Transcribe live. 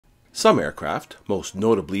Some aircraft, most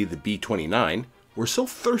notably the B-29, were so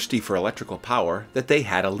thirsty for electrical power that they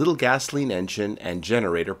had a little gasoline engine and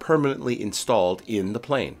generator permanently installed in the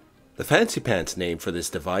plane. The fancy pants name for this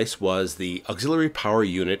device was the Auxiliary Power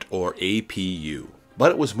Unit, or APU,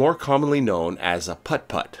 but it was more commonly known as a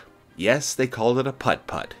Putt. Yes, they called it a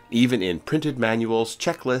Putt, even in printed manuals,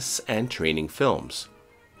 checklists, and training films.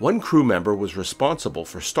 One crew member was responsible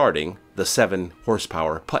for starting the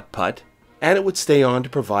 7-horsepower Putt, and it would stay on to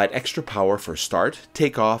provide extra power for start,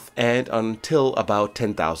 takeoff, and until about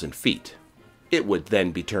 10,000 feet. It would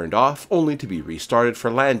then be turned off, only to be restarted for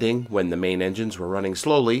landing when the main engines were running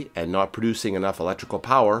slowly and not producing enough electrical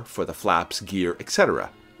power for the flaps, gear, etc.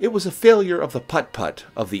 It was a failure of the Putt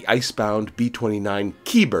of the icebound B-29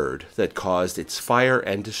 Keybird that caused its fire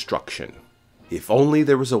and destruction. If only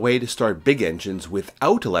there was a way to start big engines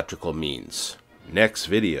without electrical means. Next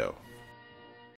video.